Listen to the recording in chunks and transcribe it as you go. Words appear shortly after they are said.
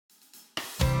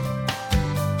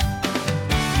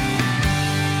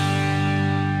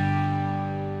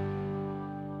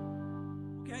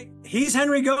He's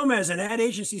Henry Gomez, an ad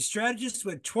agency strategist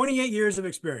with 28 years of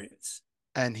experience.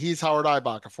 And he's Howard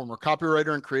Eibach, a former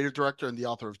copywriter and creative director, and the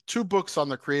author of two books on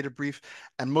the creative brief,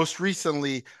 and most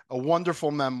recently, a wonderful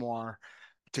memoir.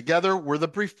 Together, we're the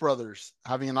Brief Brothers,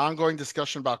 having an ongoing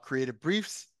discussion about creative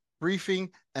briefs, briefing,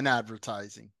 and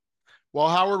advertising. Well,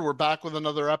 Howard, we're back with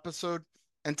another episode,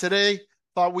 and today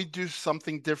thought we'd do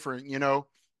something different.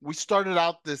 We started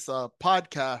out this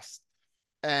podcast,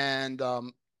 and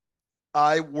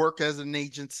I work as an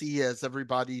agency, as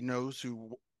everybody knows who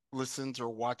listens or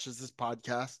watches this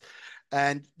podcast,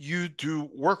 and you do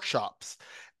workshops.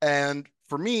 And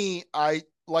for me, I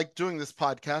like doing this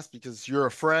podcast because you're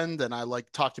a friend and I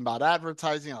like talking about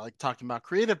advertising. I like talking about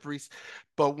creative briefs.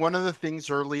 But one of the things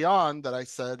early on that I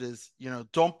said is,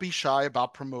 don't be shy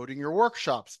about promoting your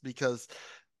workshops because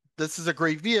this is a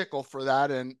great vehicle for that.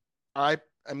 And I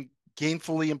am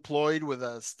gainfully employed with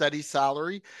a steady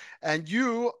salary. And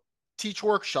you teach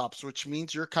workshops, which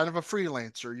means you're kind of a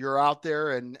freelancer. You're out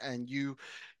there and you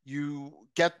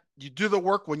do the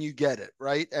work when you get it,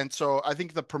 right? And so I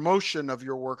think the promotion of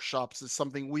your workshops is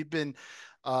something we've been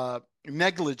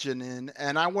negligent in.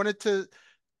 And I wanted to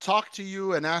talk to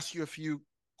you and ask you a few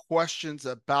questions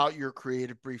about your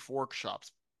creative brief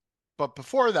workshops. But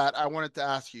before that, I wanted to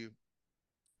ask you,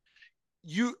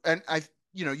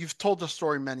 you've told the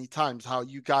story many times how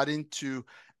you got into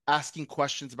asking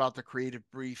questions about the creative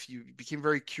brief. You became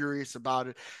very curious about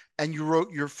it, and you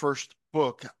wrote your first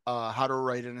book, How to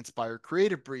Write an Inspired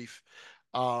Creative Brief.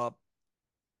 Uh,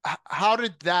 how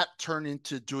did that turn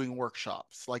into doing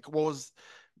workshops? Like,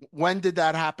 when did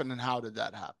that happen, and how did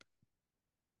that happen?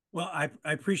 Well, I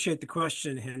appreciate the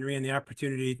question, Henry, and the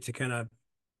opportunity to kind of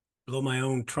blow my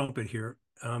own trumpet here.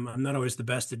 I'm not always the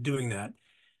best at doing that.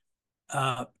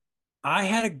 Uh, I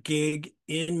had a gig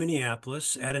in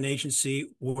Minneapolis at an agency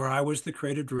where I was the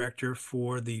creative director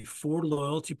for the Ford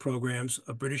loyalty programs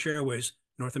of British Airways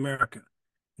North America.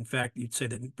 In fact, you'd say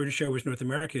that British Airways North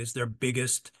America is their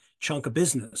biggest chunk of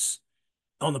business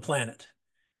on the planet.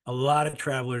 A lot of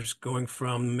travelers going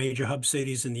from major hub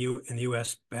cities in the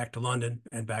US back to London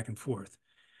and back and forth.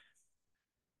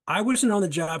 I wasn't on the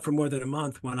job for more than a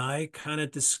month when I kind of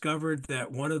discovered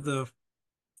that one of the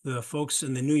folks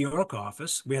in the New York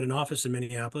office, we had an office in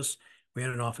Minneapolis, we had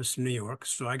an office in New York,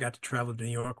 so I got to travel to New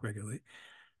York regularly.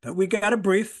 But we got a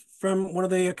brief from one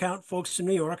of the account folks in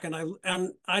New York, and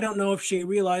I don't know if she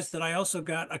realized that I also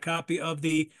got a copy of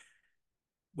we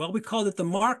called it the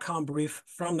Marcom brief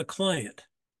from the client.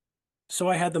 So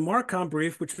I had the Marcom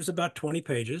brief, which was about 20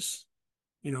 pages.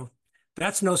 You know,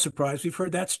 that's no surprise. We've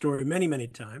heard that story many, many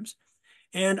times.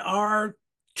 And our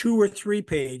 2 or 3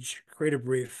 page creative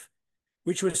brief,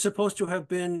 which was supposed to have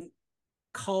been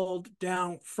culled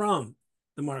down from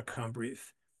the Marcom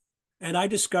brief. And I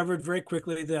discovered very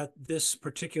quickly that this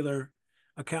particular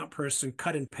account person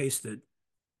cut and pasted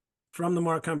from the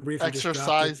Marcom brief and just dropped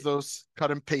Exercise it. those cut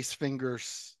and paste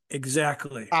fingers.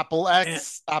 Exactly. Apple And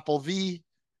X, Apple V.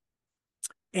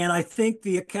 and I think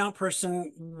the account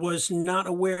person was not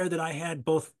aware that I had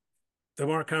both the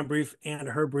Marcom brief and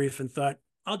her brief and thought,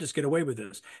 I'll just get away with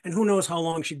this. And who knows how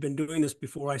long she'd been doing this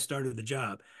before I started the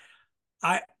job.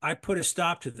 I put a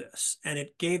stop to this, and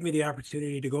it gave me the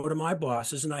opportunity to go to my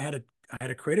bosses. And I had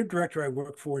a creative director I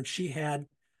worked for, and she had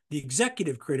the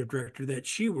executive creative director that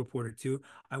she reported to.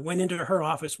 I went into her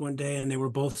office one day, and they were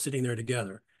both sitting there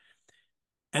together.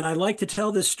 And I like to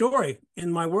tell this story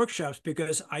in my workshops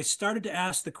because I started to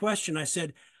ask the question. I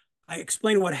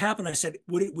explained what happened. I said,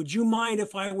 would you mind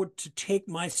if I were to take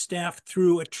my staff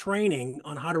through a training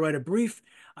on how to write a brief?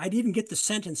 I'd even get the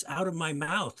sentence out of my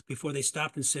mouth before they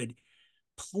stopped and said,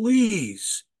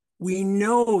 please, we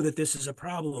know that this is a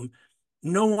problem.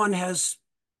 No one has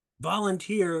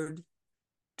volunteered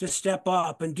to step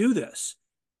up and do this.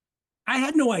 I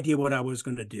had no idea what I was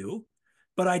going to do,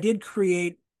 but I did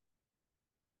create,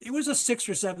 it was a 6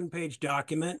 or 7 page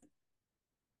document.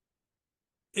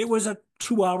 It was a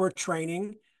 2 hour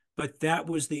training, but that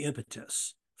was the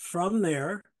impetus. From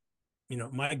there,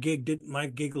 my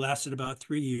gig lasted about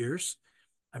 3 years.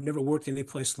 I've never worked any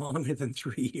place longer than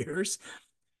 3 years.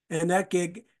 And that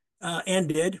gig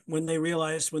ended when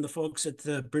when the folks at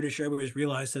the British Airways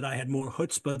realized that I had more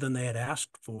chutzpah than they had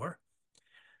asked for.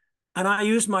 And I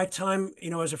used my time,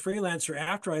 as a freelancer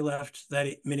after I left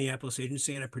that Minneapolis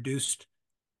agency, and I produced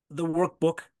the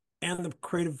workbook and the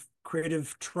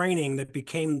creative training that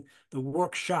became the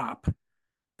workshop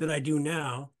that I do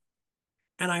now.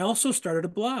 And I also started a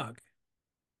blog.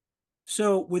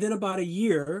 So within about a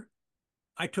year,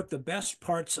 I took the best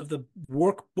parts of the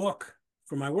workbook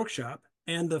for my workshop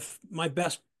and my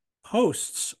best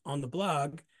posts on the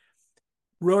blog,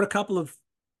 wrote a couple of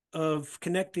of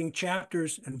connecting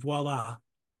chapters, and voila,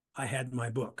 I had my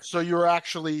book. So you were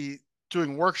actually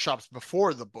doing workshops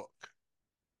before the book.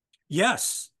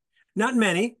 Yes, not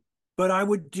many, but I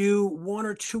would do one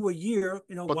or two a year,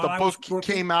 But the while I was book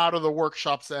working. came out of the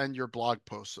workshops and your blog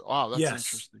posts. Wow, that's Yes.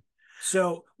 interesting.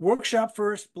 So workshop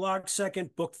first, blog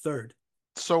second, book third.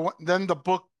 So then the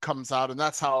book comes out, and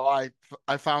that's how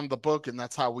I found the book, and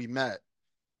that's how we met.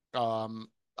 Um,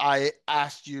 I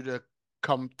asked you to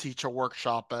come teach a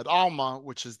workshop at Alma,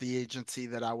 which is the agency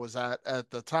that I was at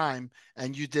the time,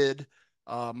 and you did.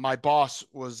 My boss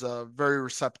was very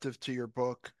receptive to your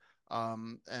book,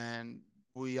 and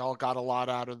we all got a lot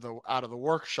out of the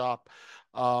workshop.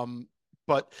 Um,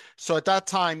 but so at that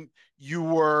time, you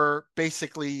were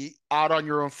basically out on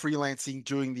your own freelancing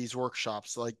doing these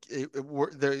workshops. Like it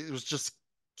was just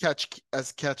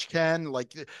catch can.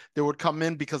 Like they would come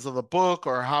in because of the book,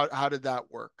 or how did that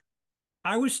work?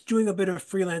 I was doing a bit of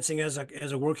freelancing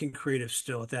as a working creative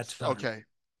still at that time. Okay.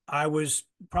 I was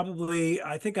probably,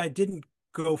 I think I didn't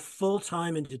go full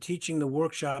time into teaching the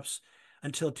workshops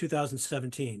until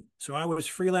 2017. So I was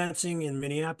freelancing in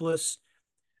Minneapolis,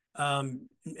 and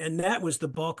that was the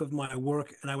bulk of my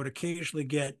work. And I would occasionally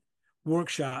get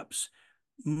workshops.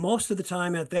 Most of the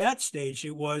time at that stage,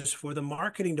 it was for the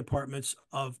marketing departments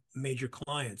of major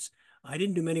clients. I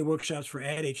didn't do many workshops for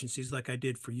ad agencies like I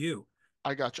did for you.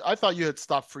 I got you. I thought you had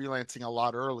stopped freelancing a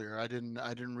lot earlier. I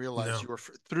didn't realize you No. were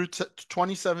through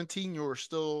 2017. You were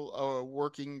still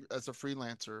working as a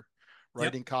freelancer, Yep.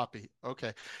 writing copy.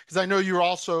 Okay, because I know you're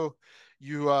also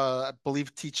I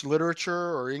believe teach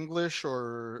literature or English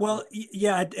or Well,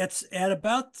 yeah, it's at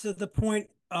about to the point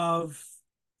of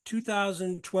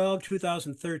 2012,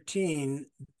 2013.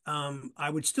 I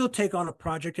would still take on a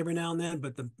project every now and then,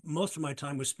 but most of my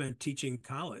time was spent teaching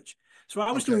college. So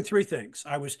I was doing okay. three things.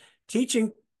 I was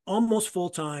teaching almost full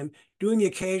time, doing the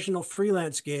occasional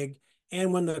freelance gig,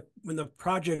 and when the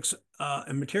projects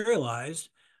materialized,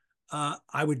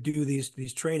 I would do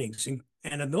these trainings.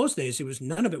 And in those days, it was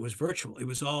none of it was virtual. It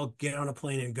was all get on a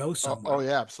plane and go Oh somewhere.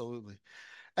 yeah, absolutely.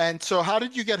 And so, how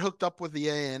did you get hooked up with the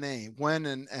ANA? When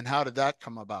and how did that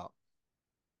come about?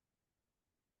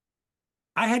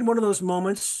 I had one of those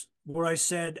moments where I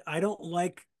said, I don't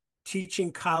like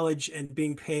teaching college and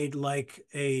being paid like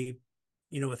well,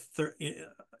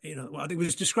 it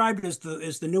was described as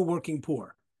the new working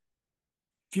poor.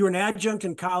 If you're an adjunct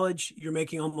in college, you're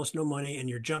making almost no money and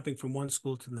you're jumping from one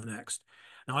school to the next.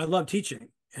 Now, I love teaching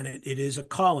and it is a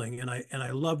calling, and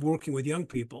I love working with young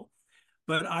people.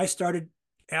 But I started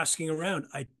asking around.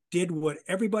 I did what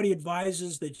everybody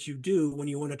advises that you do when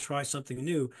you want to try something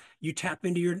new. You tap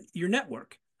into your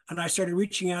network. And I started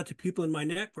reaching out to people in my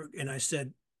network and I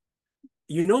said,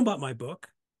 you know about my book.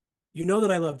 You know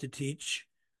that I love to teach.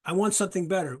 I want something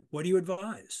better. What do you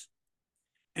advise?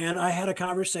 And I had a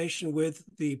conversation with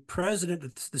the president,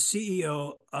 the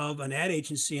CEO of an ad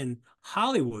agency in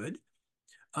Hollywood,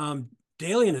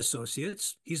 Daly and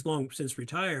Associates. He's long since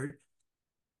retired.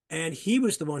 And he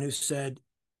was the one who said,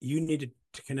 you need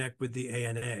to connect with the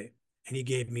ANA. And he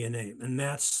gave me a name. And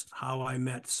that's how I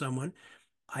met someone.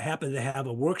 I happened to have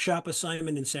a workshop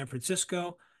assignment in San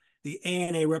Francisco. The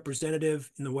ANA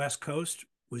representative in the West Coast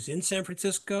was in San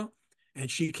Francisco. And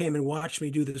she came and watched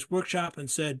me do this workshop and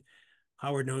said,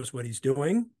 Howard knows what he's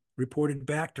doing, reported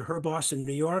back to her boss in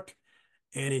New York.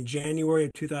 And in January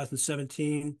of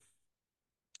 2017,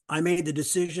 I made the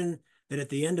decision that at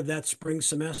the end of that spring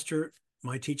semester,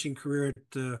 my teaching career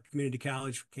at community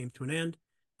college came to an end,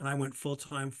 and I went full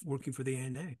time working for the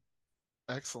ANA.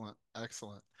 Excellent,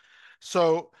 excellent.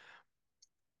 So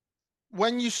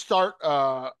when you start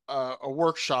a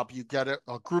workshop, you get a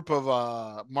group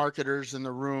of marketers in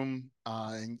the room,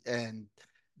 and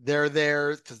they're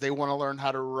there because they want to learn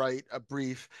how to write a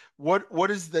brief.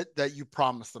 What is that you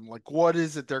promise them? Like, what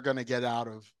is it they're going to get out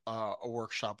of a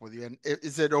workshop with you? And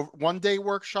is it a 1 day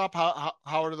workshop? How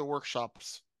are the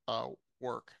workshops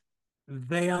work?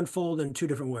 They unfold in two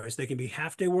different ways. They can be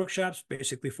half day workshops,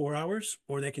 basically 4 hours,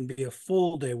 or they can be a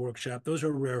full day workshop. Those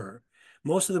are rarer.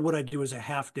 Most of what I do is a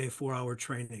half day, 4 hour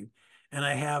training, and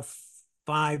I have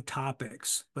five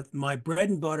topics. But my bread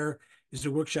and butter is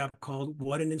a workshop called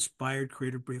What an Inspired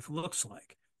Creative Brief Looks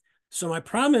Like. So my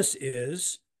promise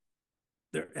is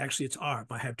there, actually, it's art.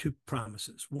 I have two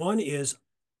promises. One is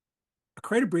a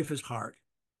creative brief is hard.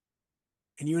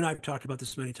 And you and I have talked about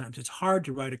this many times. It's hard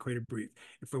to write a creative brief.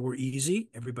 If it were easy,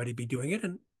 everybody'd be doing it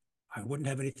and I wouldn't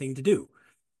have anything to do.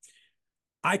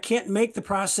 I can't make the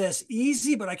process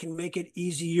easy, but I can make it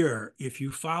easier if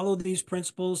you follow these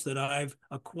principles that I've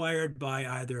acquired by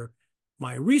either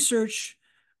my research,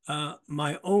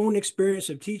 my own experience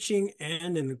of teaching,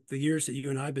 and in the years that you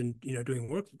and I have been, doing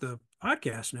work, the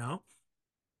podcast now,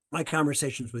 my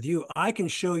conversations with you, I can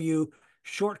show you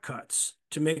shortcuts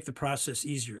to make the process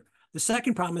easier. The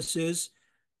second promise is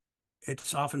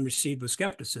it's often received with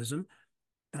skepticism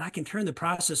that I can turn the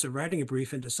process of writing a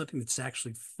brief into something that's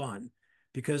actually fun.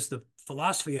 Because the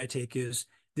philosophy I take is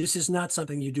this is not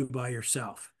something you do by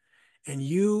yourself. And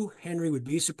you, Henry, would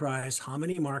be surprised how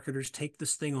many marketers take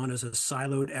this thing on as a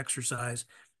siloed exercise.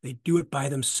 They do it by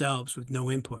themselves with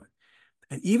no input.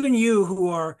 And even you who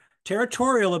are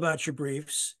territorial about your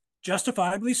briefs,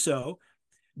 justifiably so,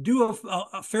 do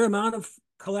a fair amount of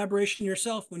collaboration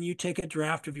yourself when you take a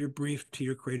draft of your brief to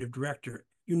your creative director.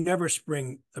 You never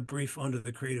spring a brief onto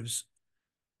the creatives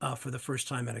for the first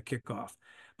time at a kickoff.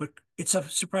 But it's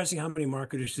surprising how many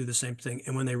marketers do the same thing.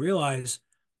 And when they realize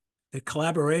that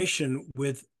collaboration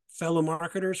with fellow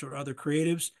marketers or other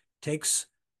creatives takes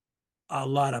a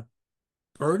lot of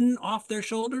burden off their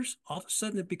shoulders, all of a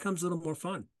sudden it becomes a little more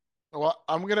fun. Well,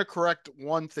 I'm going to correct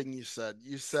one thing you said.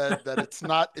 You said that it's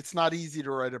not easy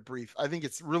to write a brief. I think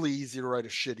it's really easy to write a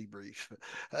shitty brief.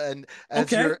 And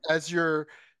Okay. as your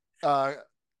uh,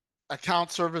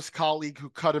 account service colleague who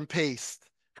cut and paste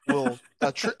will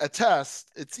attest,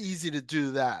 it's easy to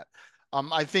do that.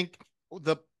 I think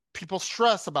the people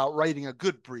stress about writing a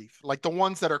good brief, like the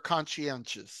ones that are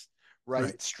conscientious, right?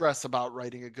 Right. Stress about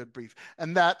writing a good brief.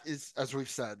 And that is, as we've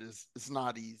said, is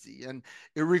not easy. And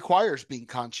it requires being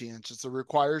conscientious. It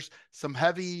requires some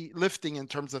heavy lifting in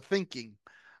terms of thinking.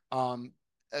 Um,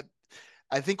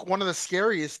 I think one of the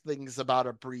scariest things about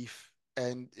a brief,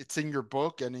 and it's in your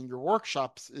book and in your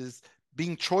workshops, is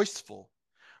being choiceful.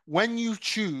 When you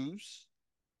choose,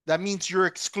 that means you're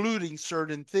excluding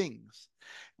certain things.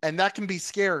 And that can be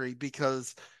scary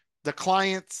because the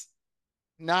client's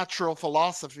natural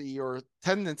philosophy or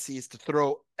tendency is to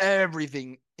throw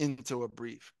everything into a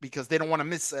brief because they don't want to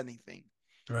miss anything.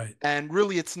 Right. And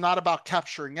really, it's not about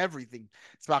capturing everything.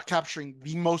 It's about capturing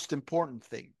the most important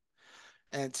thing.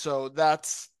 And so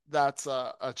that's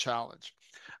a challenge.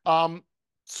 Um,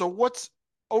 so what's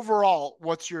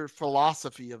your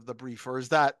philosophy of the brief, or is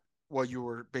that what you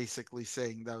were basically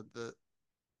saying? The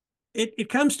It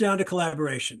comes down to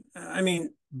collaboration. I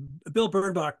mean, Bill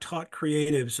Bernbach taught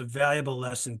creatives a valuable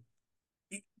lesson,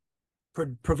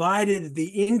 provided the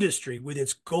industry with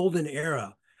its golden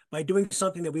era by doing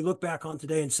something that we look back on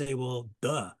today and say, well,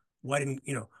 duh, why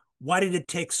did it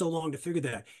take so long to figure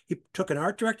that? He took an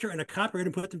art director and a copywriter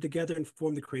and put them together and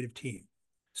formed the creative team.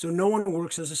 So no one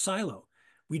works as a silo.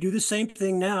 We do the same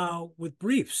thing now with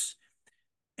briefs.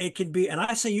 It can be, and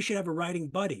I say you should have a writing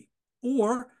buddy.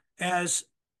 Or as,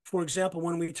 for example,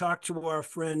 when we talked to our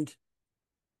friend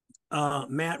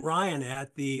Matt Ryan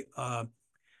at the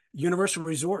Universal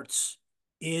Resorts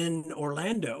in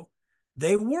Orlando,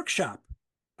 they workshop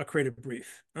a creative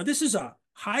brief. Now, this is a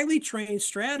highly trained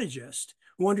strategist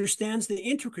who understands the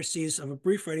intricacies of a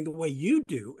brief writing the way you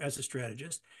do as a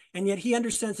strategist, and yet he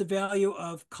understands the value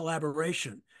of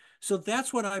collaboration. So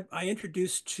that's what I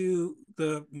introduced to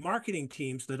the marketing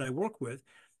teams that I work with.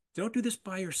 Don't do this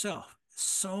by yourself.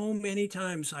 So many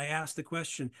times I ask the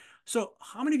question, so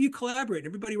how many of you collaborate?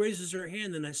 Everybody raises their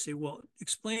hand and I say, well,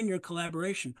 explain your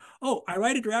collaboration. Oh, I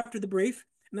write a draft of the brief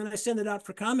and then I send it out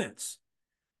for comments.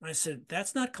 I said,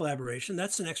 that's not collaboration.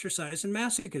 That's an exercise in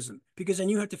masochism because then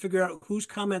you have to figure out whose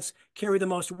comments carry the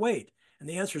most weight. And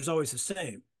the answer is always the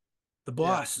same. The yeah,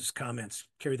 boss's comments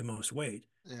carry the most weight.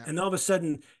 yeah. And all of a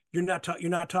sudden, you're not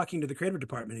talking to the creative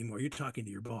department anymore. You're talking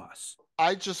to your boss.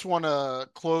 I just want to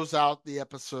close out the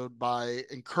episode by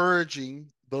encouraging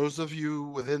those of you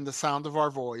within the sound of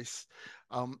our voice.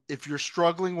 If you're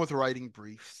struggling with writing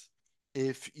briefs,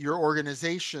 if your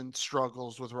organization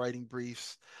struggles with writing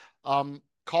briefs,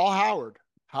 call Howard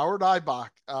Eibach.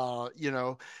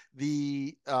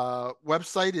 The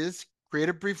website is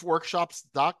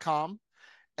creativebriefworkshops.com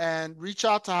and reach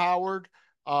out to Howard.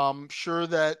 Sure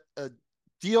that a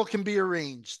deal can be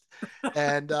arranged.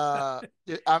 And I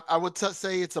would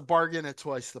say it's a bargain at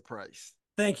twice the price.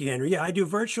 Thank you, Henry. Yeah, I do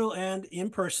virtual and in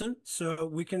person, so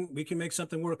we can make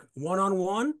something work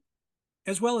one-on-one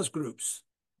as well as groups,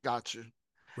 Got you.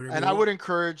 whatever And you I would want.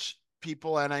 encourage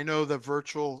people, and I know the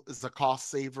virtual is a cost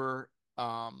saver.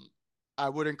 I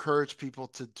would encourage people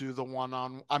to do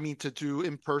to do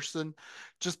in person,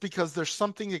 just because there's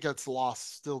something that gets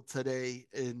lost still today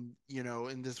in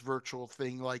this virtual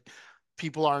thing. Like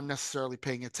people aren't necessarily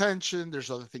paying attention. There's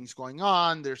other things going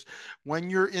on. When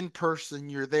you're in person,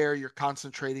 you're there, you're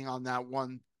concentrating on that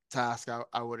one task.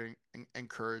 I would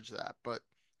encourage that. But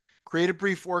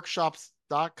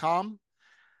creativebriefworkshops.com.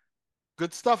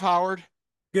 Good stuff, Howard.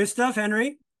 Good stuff,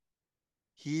 Henry.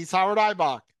 He's Howard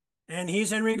Eibach. And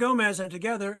he's Henry Gomez, and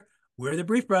together we're the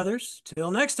Brief Brothers. Till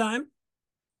next time.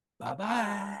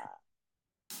 Bye-bye.